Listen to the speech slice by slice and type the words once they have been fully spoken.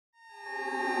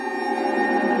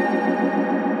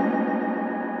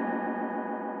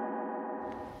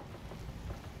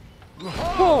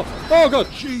Oh, oh Gott.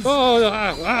 Oh,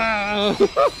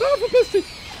 verpiss dich.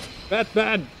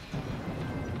 Batman.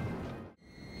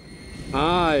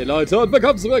 Hi Leute und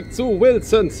willkommen zurück zu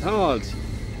Wilson's Heart.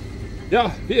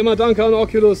 Ja, wie immer danke an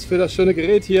Oculus für das schöne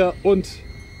Gerät hier und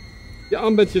die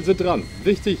Armbändchen sind dran.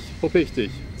 Wichtig, wichtig.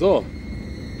 So.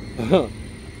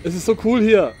 Es ist so cool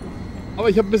hier. Aber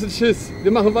ich habe ein bisschen Schiss.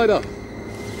 Wir machen weiter.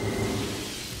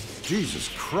 Jesus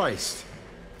Christ.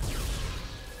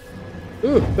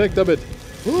 Weg damit.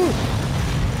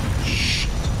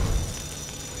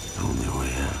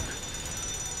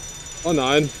 Oh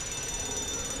nein.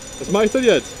 Was mache ich denn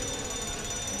jetzt?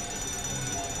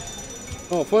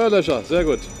 Oh, Feuerlöscher. Sehr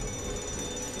gut.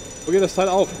 Wo geht das Teil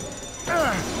auf?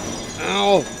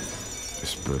 Au.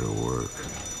 This better work.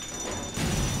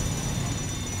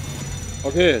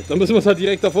 Okay, dann müssen wir es halt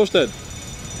direkt davor stellen.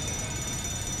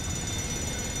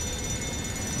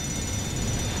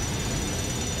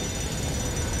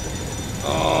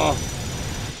 Oh.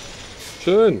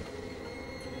 Schön.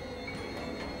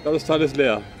 Ich glaube, das Teil ist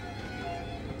leer.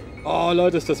 Oh,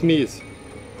 Leute, ist das mies.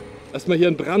 Erstmal hier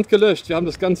einen Brand gelöscht. Wir haben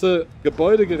das ganze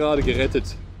Gebäude gerade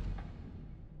gerettet.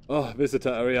 Oh,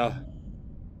 Visitor Area.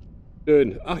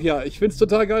 Schön. Ach ja, ich find's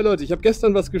total geil, Leute. Ich habe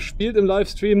gestern was gespielt im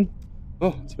Livestream.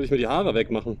 Oh, jetzt will ich mir die Haare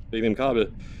wegmachen. Wegen dem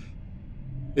Kabel.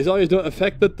 Ich sage euch nur,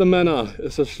 Affected the Manor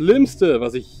ist das Schlimmste,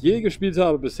 was ich je gespielt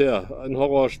habe bisher. Ein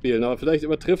Horrorspielen. Aber vielleicht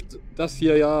übertrifft das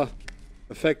hier ja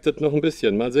Affected noch ein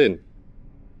bisschen. Mal sehen.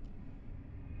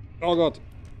 Oh Gott.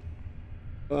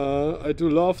 I do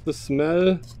love the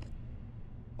smell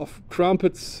of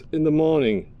crumpets in the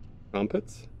morning.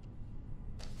 Crumpets?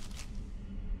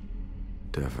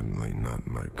 Definitely not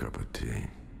my cup of tea.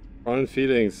 Foreign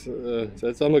feelings.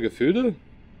 Seltsame Gefühle?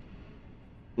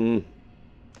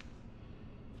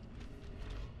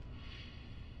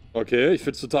 Okay, ich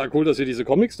find's total cool, dass hier diese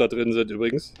Comics da drin sind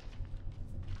übrigens.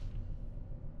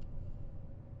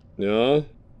 Ja.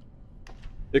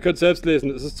 Ihr könnt selbst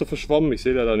lesen, es ist zu verschwommen, ich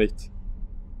sehe da nichts.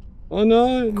 Oh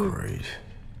nein! Great.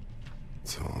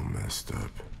 It's all messed up.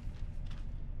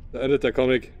 Da endet der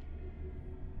Comic.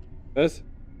 Was?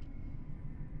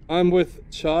 I'm with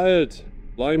child.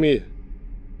 Blimey.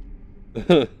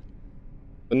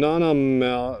 Banana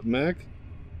Mac?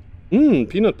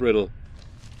 Peanut Brittle.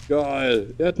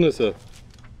 Geil. Erdnüsse.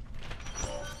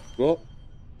 So.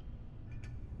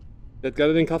 Der hat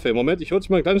gerade den Kaffee. Moment, ich hole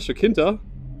mal ein kleines Stück hinter.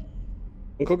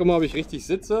 Und gucke mal, ob ich richtig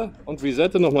sitze. Und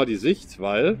resette nochmal die Sicht,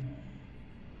 weil...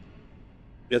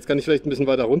 Jetzt kann ich vielleicht ein bisschen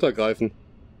weiter runtergreifen.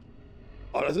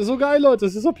 Oh, das ist so geil, Leute.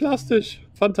 Das ist so plastisch.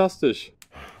 Fantastisch.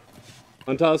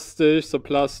 Fantastisch, so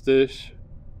plastisch.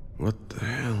 What the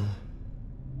hell?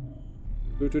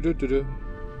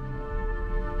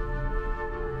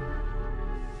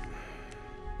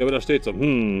 Ja, aber da steht so,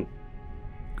 Creepy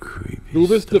du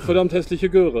bist eine stuff. verdammt hässliche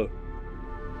Göre.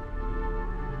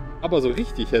 Aber so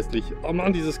richtig hässlich. Oh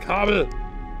Mann, dieses Kabel.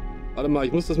 Warte mal,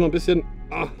 ich muss das mal ein bisschen...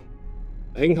 da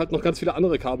hängen halt noch ganz viele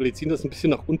andere Kabel, die ziehen das ein bisschen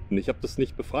nach unten. Ich habe das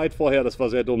nicht befreit vorher, das war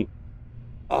sehr dumm.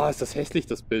 Ist das hässlich,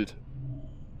 das Bild.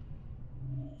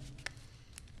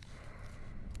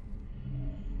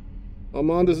 Oh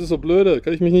Mann, das ist so blöde.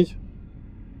 Kann ich mich nicht...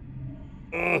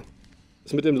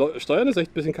 Das mit dem Steuern ist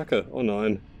echt ein bisschen kacke. Oh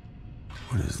nein.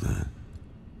 What is that?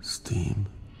 Steam?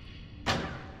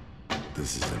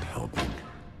 This isn't helping.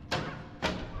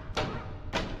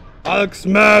 Hulk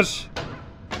Smash!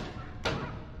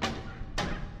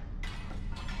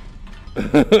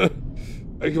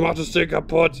 Ich mach das Ding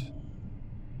kaputt.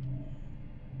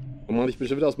 Oh Mann, ich bin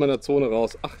schon wieder aus meiner Zone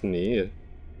raus. Ach nee.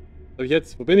 Was hab ich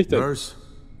jetzt? Wo bin ich denn? Nurse?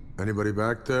 Anybody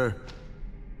back there?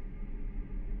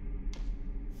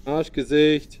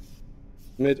 Arschgesicht.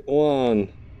 Mit Ohren.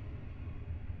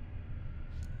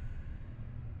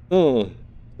 Oh.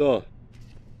 So.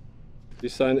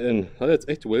 Ich sign in. Hat er jetzt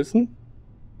echt Wilson?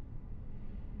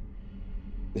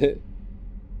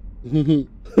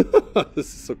 Das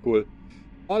ist so cool.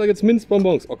 Oh, da gibt's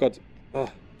Minzbonbons. Oh Gott.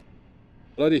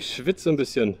 Leute, ich schwitze ein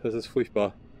bisschen. Das ist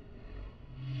furchtbar.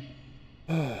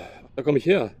 Da komme ich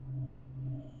her.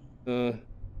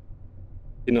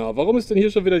 Genau. Warum ist denn hier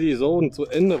schon wieder die Zone zu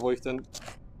Ende, wo ich dann...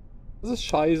 Das ist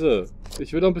scheiße.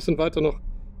 Ich will doch ein bisschen weiter noch...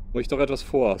 Muss ich doch etwas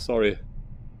vor. Sorry.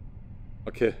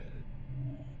 Okay.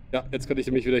 Ja, jetzt kann ich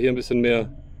mich wieder hier ein bisschen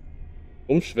mehr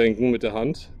umschwenken mit der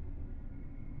Hand.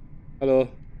 Hallo.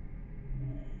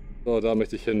 So, da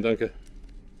möchte ich hin. Danke.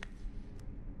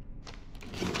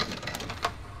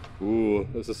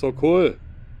 Das ist so cool.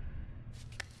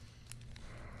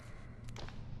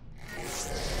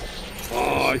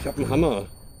 Oh, ich habe einen Hammer.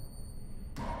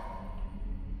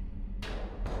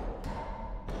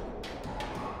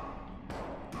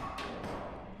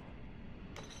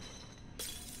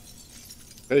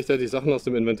 Kann ich da die Sachen aus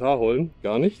dem Inventar holen?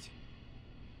 Gar nicht.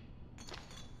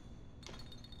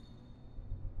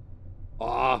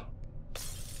 Ah.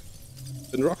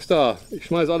 Ich bin Rockstar. Ich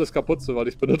schmeiß alles kaputt, sobald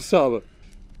ich es benutzt habe.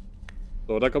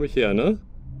 So, da komme ich her, ne?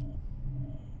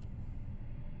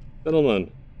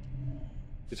 Gentlemen.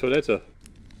 Die Toilette.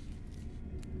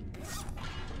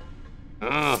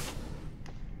 Ah.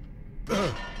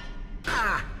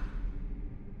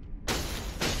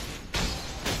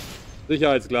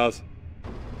 Sicherheitsglas.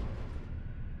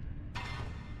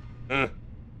 Ah.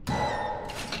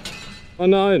 Oh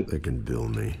nein. They can bill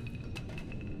me.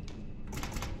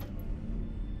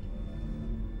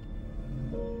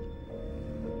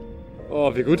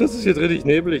 Oh, wie gut, dass es hier richtig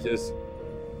nebelig ist.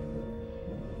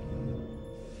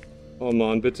 Oh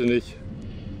Mann, bitte nicht.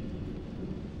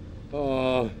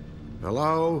 Oh.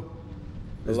 Hello?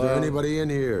 Is Hello? there anybody in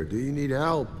here? Do you need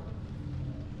help?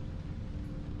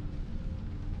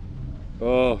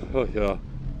 Oh, oh ja.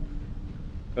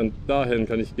 Dahin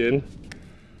kann ich gehen.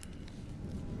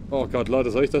 Oh Gott, Leute,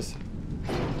 soll ich das?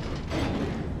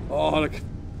 Oh,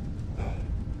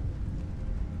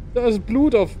 da ist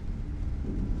Blut auf.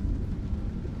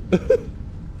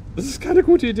 Das ist keine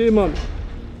gute Idee, Mann.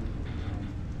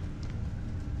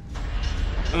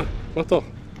 Ah, mach doch.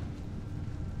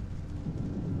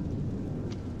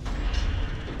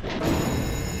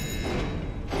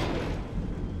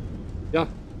 Ja.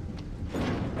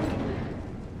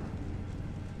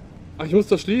 Ach, ich muss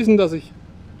doch schließen, dass ich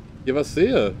hier was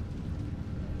sehe.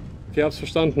 Okay, hab's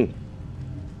verstanden.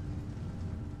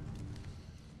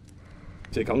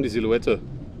 Ich sehe kaum die Silhouette.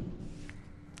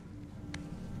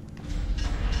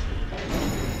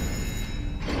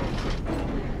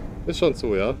 Ist schon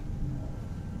zu, ja?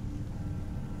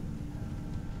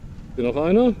 Hier noch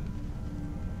einer?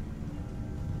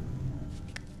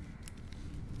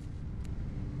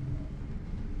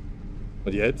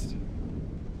 Und jetzt?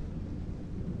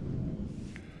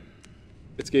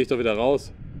 Jetzt gehe ich doch wieder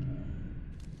raus.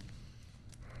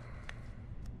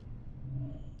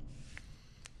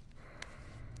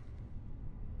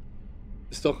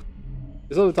 Ist doch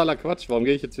totaler Quatsch. Warum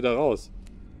gehe ich jetzt wieder raus?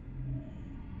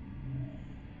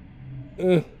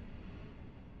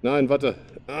 Nein, warte.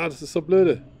 Ah, das ist so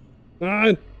blöde.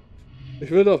 Nein!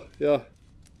 Ich will doch, ja.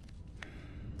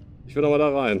 Ich will doch mal da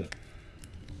rein.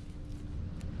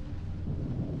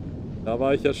 Da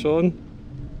war ich ja schon.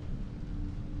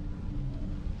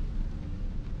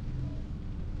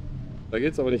 Da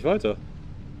geht's aber nicht weiter.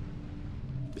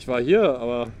 Ich war hier,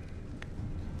 aber...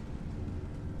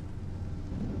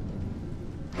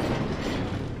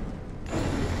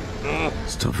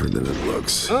 It's tougher than it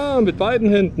looks. Ah, mit beiden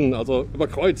Händen. Also über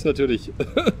Kreuz natürlich.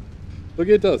 So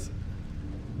geht das.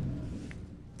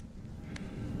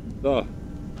 So.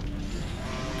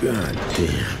 God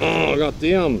damn. Oh,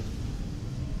 goddamn.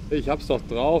 Ich hab's doch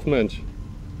drauf, Mensch.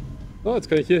 So, jetzt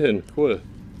kann ich hier hin. Cool.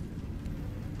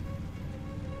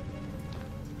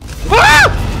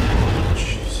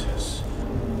 Jesus.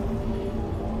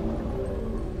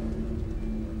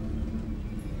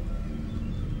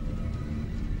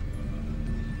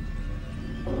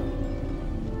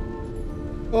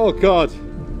 Oh Gott.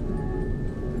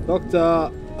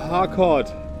 Dr.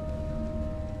 Harcourt.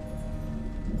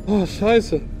 Oh,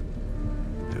 scheiße.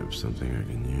 Have something I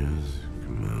can use?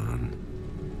 Come on.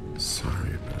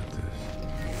 Sorry about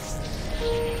this.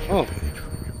 Oh, Page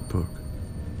from your book.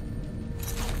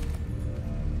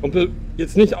 Kumpel,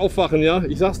 jetzt nicht aufwachen, ja?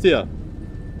 Ich sag's dir.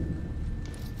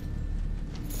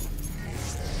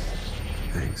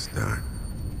 Thanks, Doc.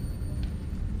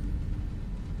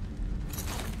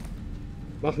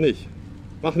 Mach nicht.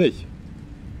 Mach nicht.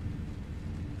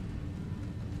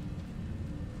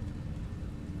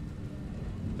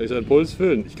 Kann ich seinen Puls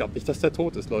fühlen? Ich glaube nicht, dass der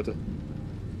tot ist, Leute.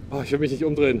 Oh, ich will mich nicht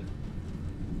umdrehen.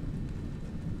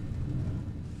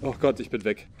 Oh Gott, ich bin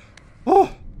weg. Oh!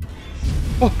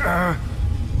 Oh!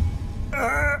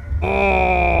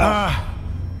 Oh!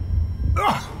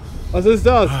 Was ist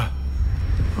das?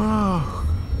 Oh. I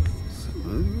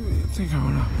think I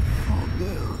wanna fall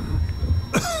down.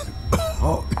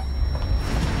 Oh.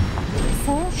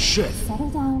 Sir, Shit. settle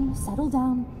down, settle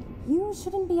down. You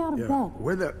shouldn't be out of bed.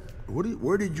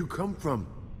 Where did you come from?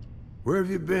 Where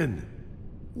have you been?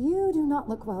 You do not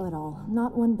look well at all,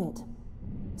 not one bit.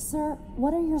 Sir,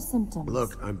 what are your symptoms?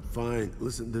 Look, I'm fine.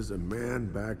 Listen, there's a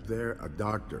man back there, a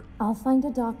doctor. I'll find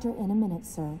a doctor in a minute,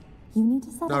 sir. You need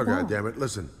to settle No, down. goddammit,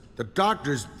 listen. The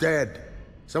doctor's dead.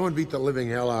 Someone beat the living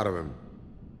hell out of him.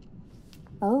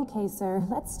 Okay, sir.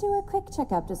 Let's do a quick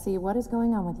checkup to see what is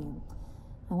going on with you.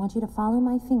 I want you to follow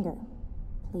my finger,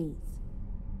 please.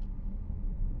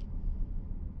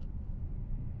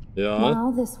 Ja.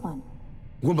 Now this one.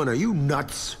 Woman, are you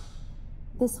nuts?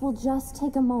 This will just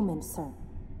take a moment, sir.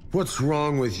 What's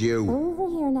wrong with you? Over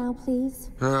here now, please.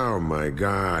 Oh my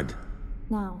God.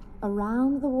 Now,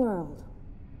 around the world.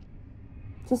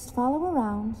 Just follow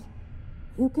around.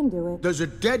 You can do it. There's a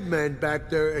dead man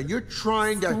back there and you're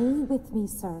trying to... Stay with me,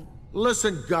 sir.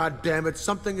 Listen, goddammit,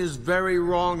 something is very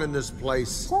wrong in this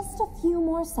place. Just a few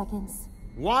more seconds.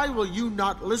 Why will you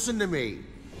not listen to me?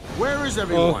 Where is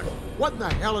everyone? What in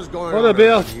the hell is going der on Bär.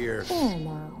 around here? There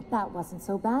now. That wasn't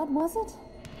so bad, was it?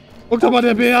 Guck doch mal,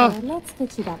 der Bär! So let's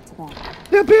get you back to bed.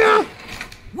 Der Bär!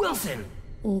 Wilson!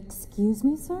 Excuse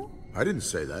me, sir? I didn't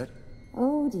say that.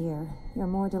 Oh dear. You're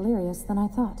more delirious than I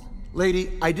thought.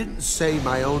 Lady, I didn't say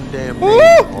my own damn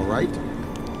name, all right?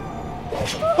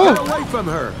 Get away from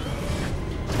her!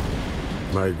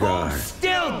 My God.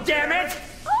 Still, damn it!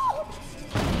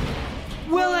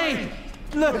 Willie!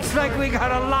 Looks like we got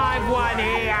a live one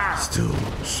here! Still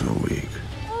so weak.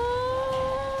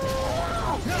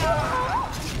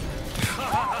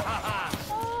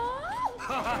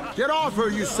 Get off her,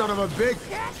 you son of a bitch!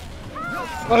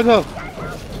 Alter!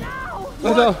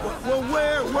 Alter! Well,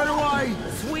 where do I...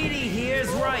 Sweetie here's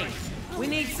right. We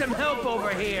need some help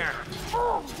over here.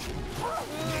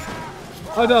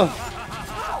 Alter!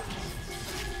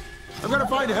 I'm gonna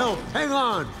find help. Hang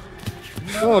on.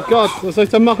 Oh Gott, was soll ich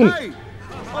da machen? Hey!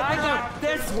 I got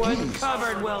this one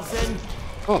covered, Wilson.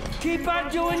 Oh, Keep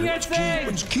on doing your thing.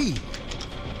 Which key?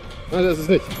 nein, das ist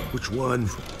nicht. Which one?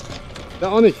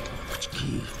 Da auch nicht. Which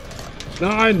key?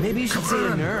 Nein! Maybe you should see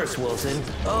a nurse, Wilson.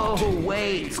 Oh,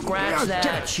 wait, scratch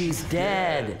that. She's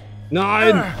dead.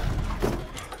 Nein!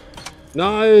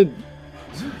 Nein!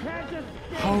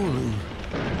 Holy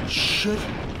shit.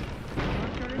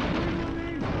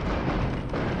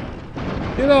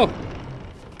 Geh doch!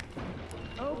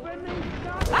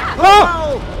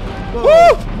 Ah!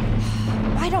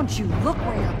 Why don't you look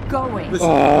where you're going? Listen,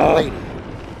 lady.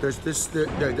 There's this... there's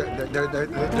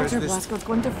Dr. this... Blasco's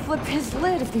going to flip his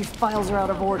lid if these files are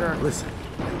out of order. Listen.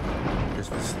 There's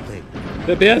this thing.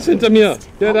 Der Bär ist hinter mir!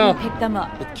 Der da! Help me pick them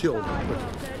up. It killed...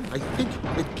 I think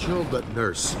it killed that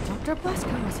nurse. Dr. Blasco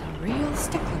is a real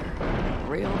stickler.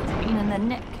 Real pain in the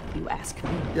neck, if you ask me.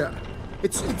 Yeah.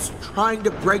 It's trying to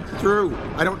break through.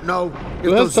 I don't know if Du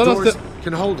those hast doch doors das...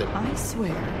 can hold it. I swear,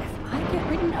 if I get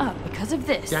written up because of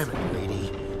this, Damn it,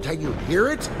 lady. Can you hear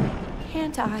it?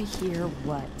 can't I hear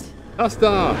what? Das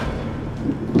da!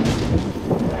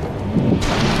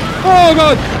 Oh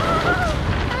Gott!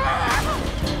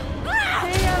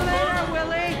 See you later,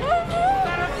 Willie.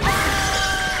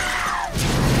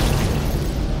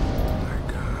 My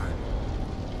God.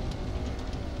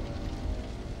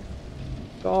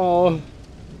 Ciao!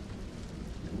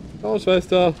 Ciao,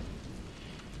 Schwester!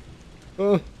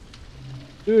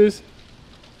 Tschüss!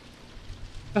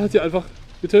 Er hat sie einfach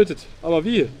getötet. Aber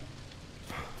wie?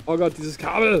 Oh Gott, dieses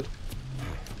Kabel!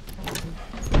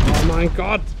 Oh mein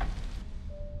Gott!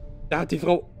 Da hat die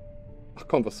Frau... Ach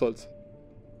komm, was soll's.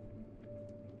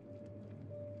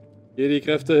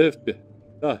 Jedi-Kräfte, hilft mir.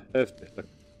 Da, hilft mir. Danke.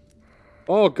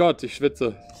 Oh Gott, ich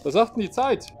schwitze. Was sagt denn die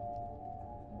Zeit?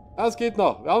 Ja, es geht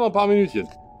noch. Wir haben noch ein paar Minütchen.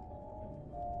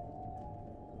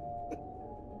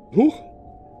 Huch!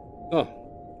 Ah.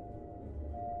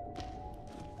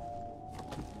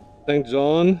 St.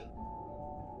 John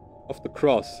of the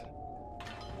Cross.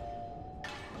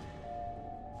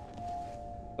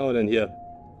 Oh, denn hier.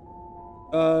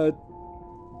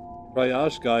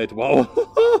 Triage Guide. Wow.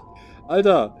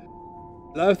 Alter.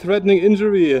 Life-threatening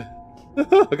injury.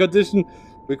 Condition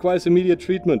requires immediate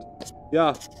treatment.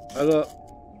 Ja, also.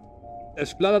 Es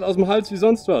splattert aus dem Hals wie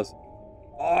sonst was.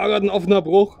 Oh Gott, ein offener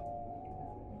Bruch.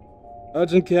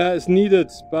 Urgent care is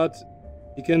needed, but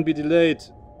he can be delayed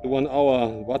to 1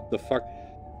 hour. What the fuck?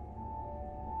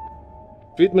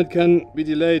 Treatment can be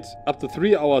delayed up to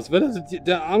 3 hours, wenn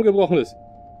der Arm gebrochen ist.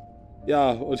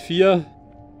 Ja, und 4.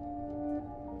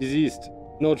 Diseased.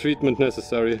 No treatment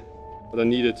necessary. Oder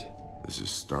needed. This is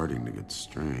starting to get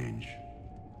strange.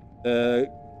 Do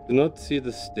not see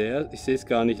the stairs. Ich sehe es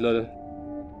gar nicht, Leute.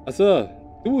 Achso.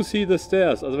 Do see the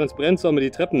stairs. Also wenn es brennt, sollen wir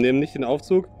die Treppen nehmen, nicht den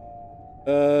Aufzug.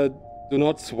 Do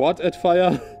not swat at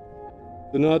fire.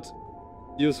 Do not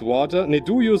use water. Ne,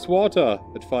 do use water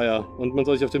at fire. Und man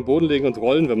soll sich auf den Boden legen und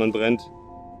rollen, wenn man brennt.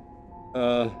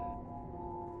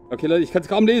 Okay, Leute, ich kann es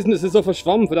kaum lesen. Es ist so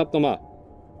verschwommen, verdammt nochmal.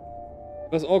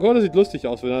 Was? Oh Gott, das sieht lustig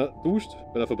aus, wenn er duscht,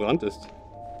 wenn er verbrannt ist.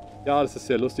 Ja, das ist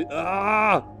sehr lustig.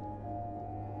 Ah!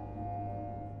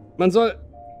 Man soll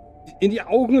in die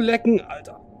Augen lecken,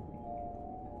 Alter.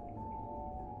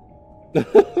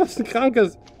 Was für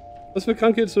krankes. Was für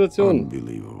kranke Installation.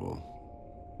 Unbelievable.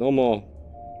 No more.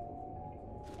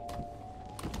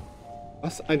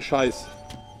 Was ein Scheiß.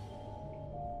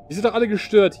 Die sind doch alle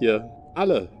gestört hier.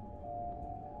 Alle.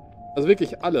 Also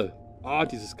wirklich alle. Ah,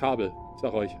 dieses Kabel. Ich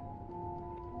sag euch.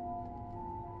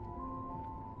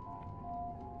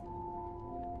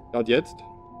 Ja, und jetzt?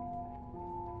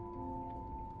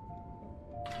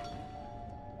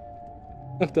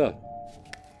 Ach, da.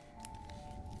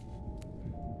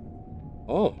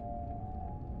 Oh.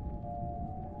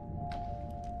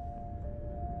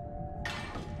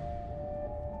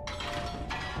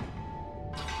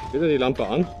 Geht er die Lampe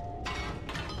an?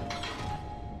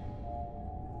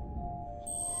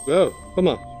 Wow, guck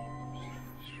mal.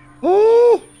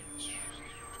 Oh!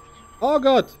 Oh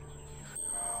Gott!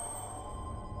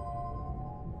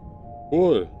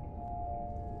 Cool.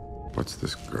 What's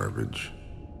this garbage?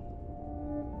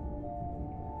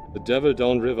 The Devil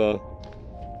Down River.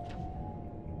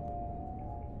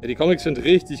 Ja, die Comics sind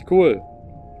richtig cool.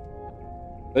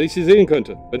 Wenn ich sie sehen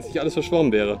könnte, wenn es nicht alles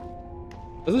verschwommen wäre.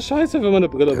 Das ist scheiße, wenn man eine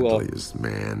Brille braucht. Deadliest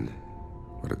man.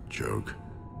 What a joke.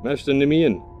 Smashed in the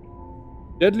mean.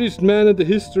 Deadliest man in the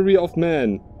history of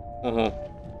man. Aha.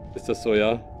 Ist das so,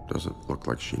 ja? Doesn't look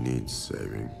like she needs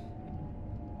saving.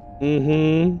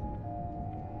 Mhm.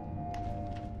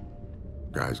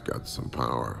 Guy's got some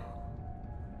power.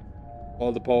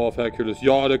 All the power of Hercules.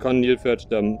 Ja, der kann Nilpferd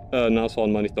sterben.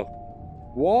 Nashorn meine ich doch.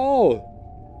 Wow.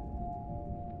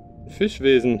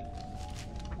 Fischwesen.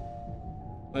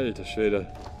 Alter Schwede.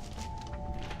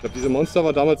 Ich glaube, diese Monster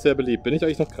waren damals sehr beliebt. Bin ich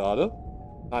eigentlich noch gerade?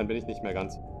 Nein, bin ich nicht mehr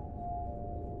ganz.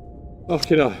 Ach,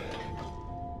 Kinder.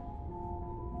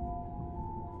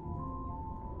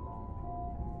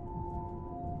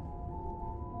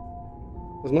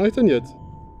 Was mache ich denn jetzt?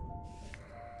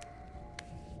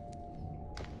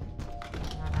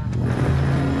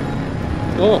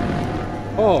 Oh.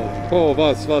 Oh. Oh,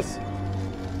 was?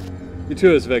 Die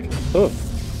Tür ist weg. Oh.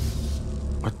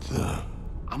 What the?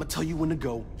 I'm gonna tell you when to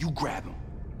go. You grab him.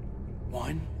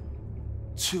 1,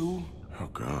 2, Oh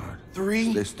God.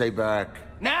 3. Stay back.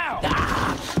 Now!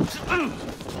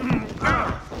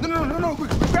 No.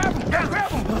 Grab him.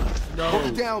 Grab him. No. Hold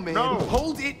it down, man. No.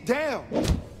 Hold it down.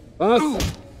 Was?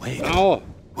 Wait. Au.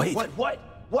 Wait.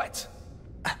 What?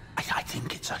 I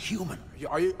think it's a human.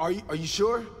 Are you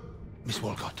sure? Miss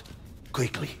Walcott,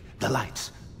 quickly, the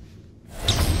lights.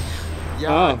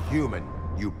 Yeah, I'm human,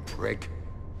 you prick.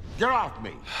 Get off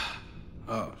me.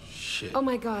 Oh, shit. Oh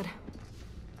my god.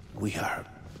 We are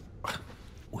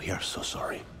so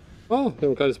sorry. Oh, wir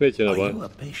haben ein kleines Mädchen Are dabei. you a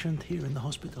patient here in the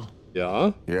hospital?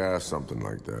 Ja. Yeah, something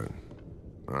like that.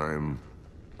 I'm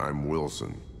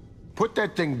Wilson. Put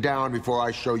that thing down before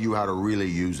I show you how to really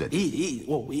use it.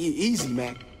 Easy,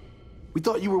 man. We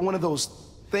thought you were one of those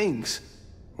things.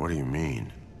 What do you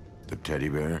mean? The teddy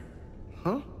bear?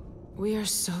 Huh? We are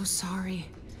so sorry.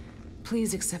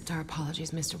 Please accept our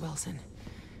apologies, Mr. Wilson.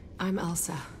 I'm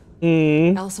Elsa.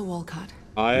 Elsa Walcott.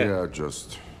 Yeah,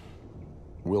 just...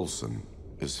 Wilson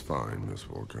is fine, Miss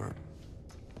Walcott.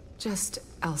 Just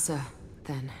Elsa,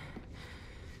 then.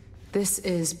 This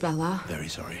is Bella. Very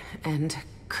sorry. And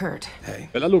Kurt. Hey.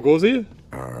 Bella Lugosi?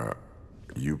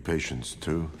 You patients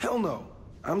too? Hell no.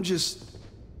 I'm just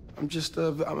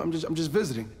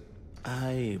visiting.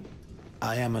 I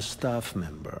am a staff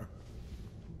member.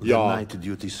 The Ja. night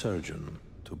duty surgeon,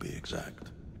 to be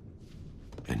exact.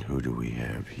 And who do we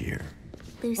have here?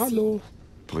 Lucy. Hallo.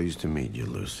 Pleased to meet you,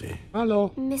 Lucy.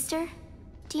 Hallo. Mister,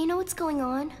 do you know what's going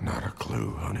on? Not a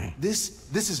clue, honey. This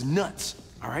is nuts.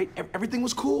 All right? Everything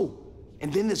was cool.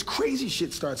 And then this crazy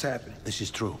shit starts happening. This is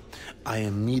true. I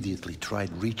immediately tried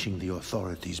reaching the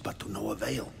authorities, but to no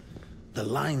avail. The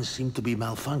lines seem to be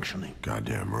malfunctioning.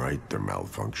 Goddamn right, they're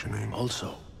malfunctioning.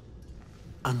 Also,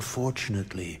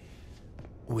 unfortunately,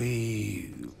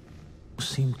 we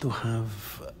seem to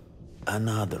have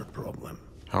another problem.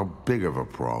 How big of a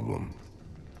problem?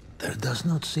 There does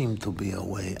not seem to be a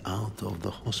way out of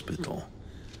the hospital.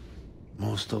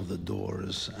 Most of the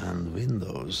doors and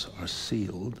windows are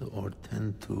sealed or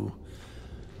tend to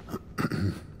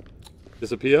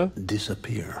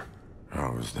disappear.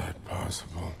 How is that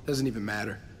possible? Doesn't even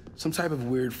matter. Some type of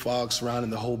weird fog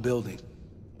surrounding the whole building.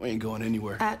 We ain't going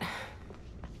anywhere.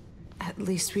 At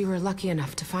least we were lucky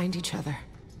enough to find each other.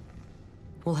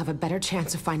 We'll have a better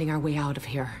chance of finding our way out of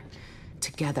here.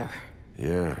 Together.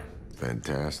 Yeah,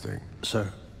 fantastic.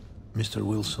 Sir, Mr.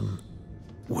 Wilson,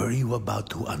 were you about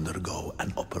to undergo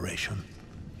an operation?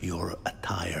 Your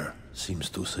attire seems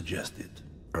to suggest it.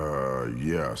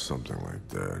 Yeah, something like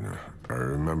that. I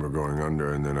remember going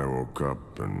under and then I woke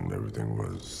up and everything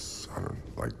was, I don't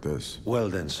know, like this. Well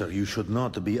then, sir, you should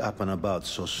not be up and about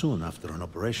so soon after an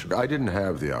operation. I didn't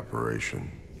have the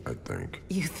operation, I think.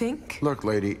 You think? Look,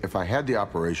 lady, if I had the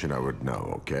operation, I would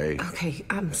know, okay? Okay,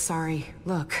 I'm sorry.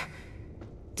 Look,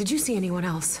 did you see anyone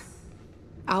else?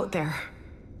 Out there.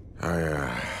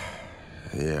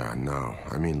 Yeah, no.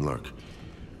 I mean, look.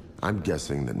 I'm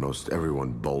guessing that most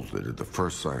everyone bolted at the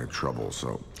first sign of trouble,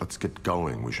 so let's get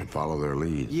going. We should follow their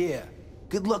lead. Yeah,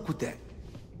 good luck with that.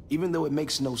 Even though it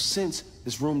makes no sense,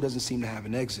 this room doesn't seem to have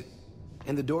an exit.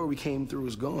 And the door we came through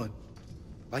is gone.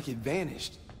 Like it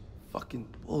vanished. Fucking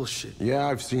bullshit. Yeah,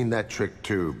 I've seen that trick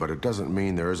too, but it doesn't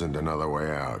mean there isn't another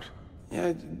way out.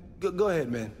 Yeah, go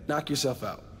ahead, man. Knock yourself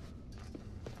out.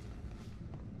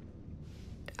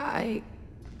 I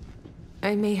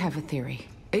may have a theory.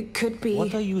 It could be...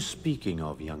 What are you speaking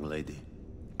of, young lady?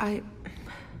 I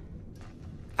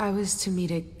was to meet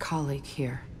a colleague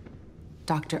here.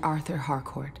 Dr. Arthur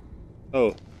Harcourt.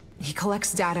 Oh. He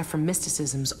collects data from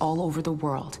mysticisms all over the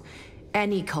world.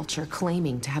 Any culture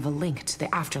claiming to have a link to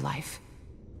the afterlife.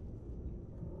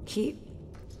 He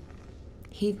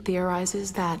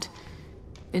theorizes that,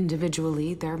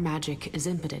 individually, their magic is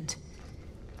impotent.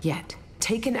 Yet,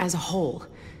 taken as a whole,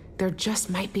 there just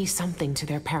might be something to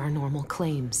their paranormal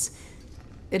claims.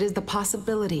 It is the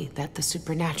possibility that the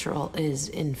supernatural is,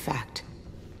 in fact,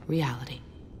 reality.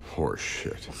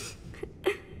 Horseshit.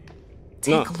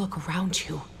 Take a look around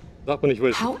you. Sag mir nicht, wo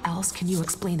ich... How else can you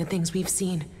explain the things we've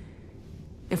seen?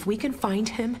 If we can find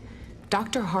him,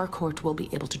 Dr. Harcourt will be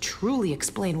able to truly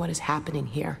explain what is happening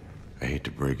here. I hate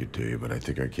to break it to you, but I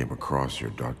think I came across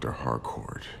your Dr.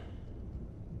 Harcourt.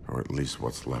 Or at least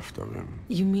what's left of him.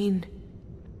 You mean...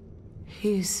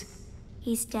 He's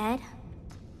dead?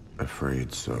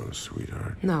 Afraid so,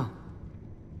 sweetheart. No.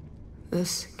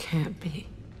 This can't be.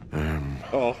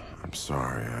 Oh. I'm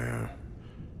sorry,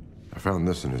 I found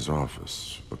this in his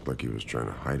office. Looked like he was trying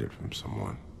to hide it from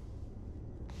someone.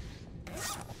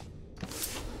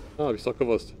 Hab ich's doch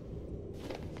gewusst.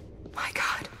 My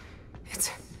God.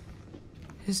 It's...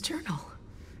 his journal.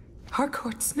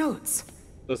 Harcourt's notes.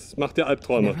 Das macht dir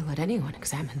Albträume. Never let anyone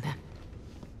examine them.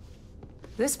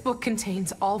 This book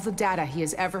contains all the data he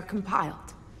has ever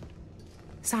compiled.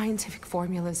 Scientific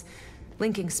formulas,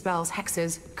 linking spells,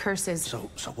 hexes, curses. So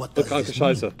what does Kranke this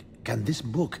Scheiße. mean? Can this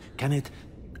book, can it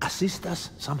assist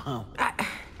us somehow? I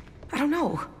don't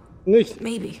know. Nicht.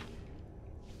 Maybe.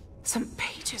 Some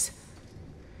pages.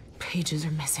 Pages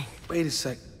are missing. Wait a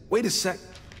sec.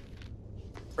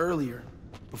 Earlier,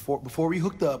 before we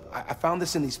hooked up, I found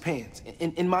this in these pants.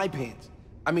 In my pants.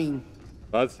 I mean,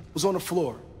 Was? it was on the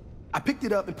floor. I picked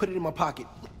it up and put it in my pocket.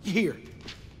 Here.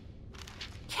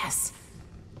 Yes.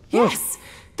 Yes!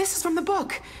 This is from the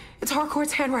book. It's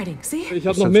Harcourt's handwriting, see? Ich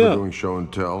hab noch Since we're mehr. doing show and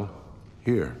tell,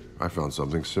 here, I found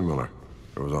something similar.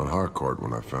 It was on Harcourt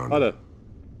when I found it. Warte.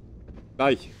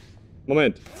 Gleich.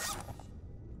 Moment.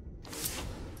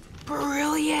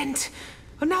 Brilliant!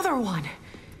 Another one.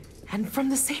 And from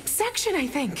the same section, I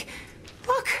think.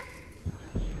 Look!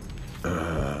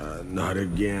 Not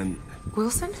again.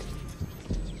 Wilson?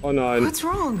 Oh nein. What's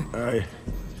wrong? I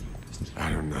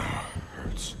don't know.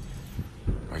 Hurts.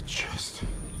 My chest.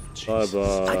 I do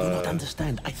Aber... not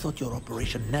understand. I thought your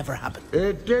operation never happened.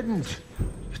 It didn't.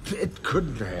 It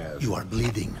couldn't have. You are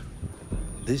bleeding.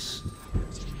 This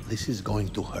is going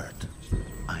to hurt.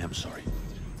 I am sorry.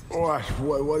 What?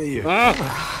 What are you?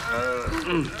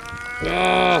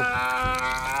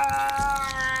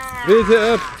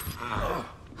 WTF!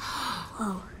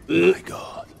 My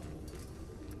God.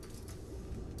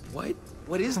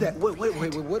 What is that?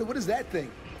 What is that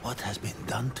thing? What has been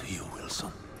done to you,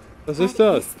 Wilson? Was ist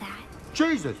das? Is that?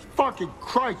 Jesus fucking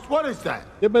Christ! What is that?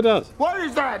 Gib mir das. What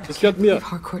is that? Das gehört mir. If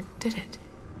Harcourt did it.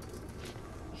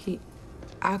 He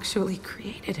actually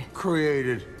created it.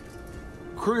 Created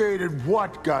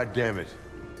what, goddammit?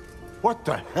 What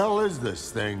the hell is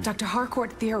this thing? Dr.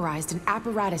 Harcourt theorized an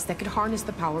apparatus that could harness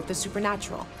the power of the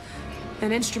supernatural.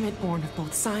 An instrument born of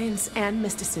both science and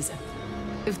mysticism.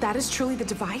 If that is truly the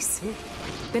device,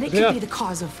 then it could be the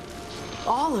cause of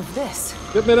all of this.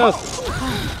 Gib mir das.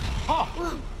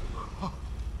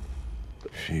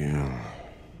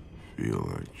 Feel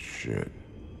like shit.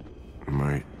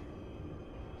 Might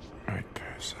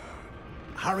pass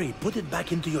out. Hurry, put it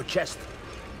back into your chest.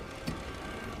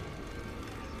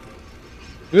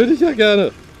 Würde ich ja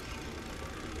gerne.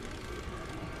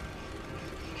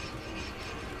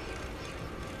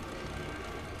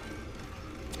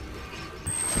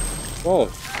 Wow.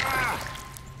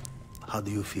 How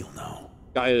do you feel now?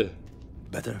 Geil.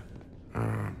 Better?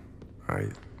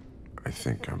 I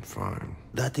think I'm fine.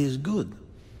 That is good.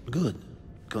 Good.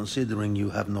 Considering you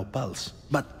have no pulse.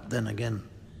 But then again,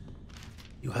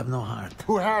 you have no heart.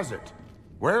 Who has it?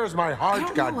 Where is my heart,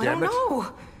 I don't goddammit?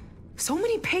 know. So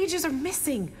many pages are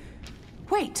missing.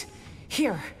 Wait,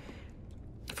 here.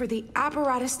 For the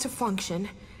apparatus to function,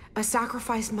 a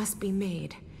sacrifice must be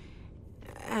made.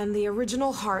 and the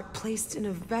original heart placed in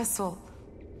a vessel.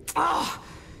 Oh,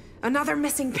 another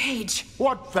missing page.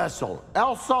 What vessel?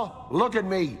 Elsa, look at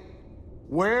me.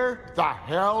 Where the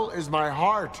hell is my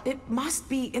heart? It must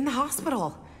be in the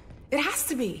hospital. It has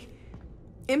to be.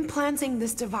 Implanting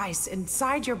this device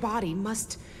inside your body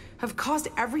must have caused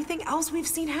everything else we've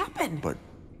seen happen. But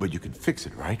you can fix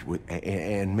it, right?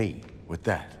 And me, with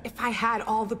that. If I had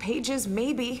all the pages,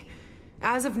 maybe.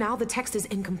 As of now, the text is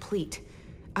incomplete.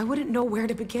 I wouldn't know where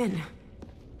to begin.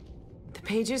 The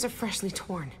pages are freshly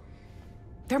torn.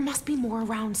 There must be more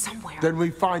around somewhere. Then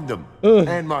we find them.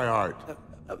 And my heart.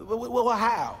 Well,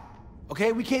 how?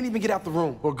 Okay, we can't even get out the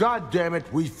room. Well, God damn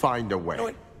it, we find a way.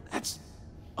 No, that's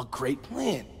a great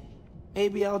plan.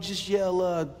 Maybe I'll just yell,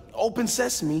 open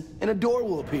sesame, and a door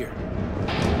will appear.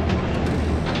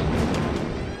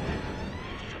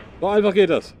 So einfach geht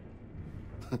das.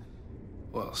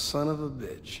 Well, son of a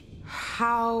bitch.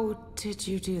 How did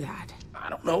you do that? I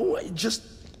don't know, it just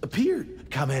appeared.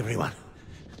 Come, everyone.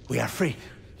 We are free.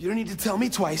 You don't need to tell me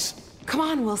twice. Come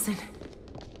on, Wilson.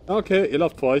 Okay, ihr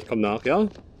lauft vor, ich komm nach, ja?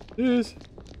 Tschüss.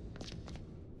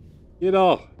 Geht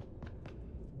auch.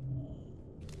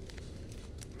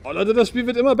 Oh Leute, das Spiel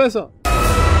wird immer besser.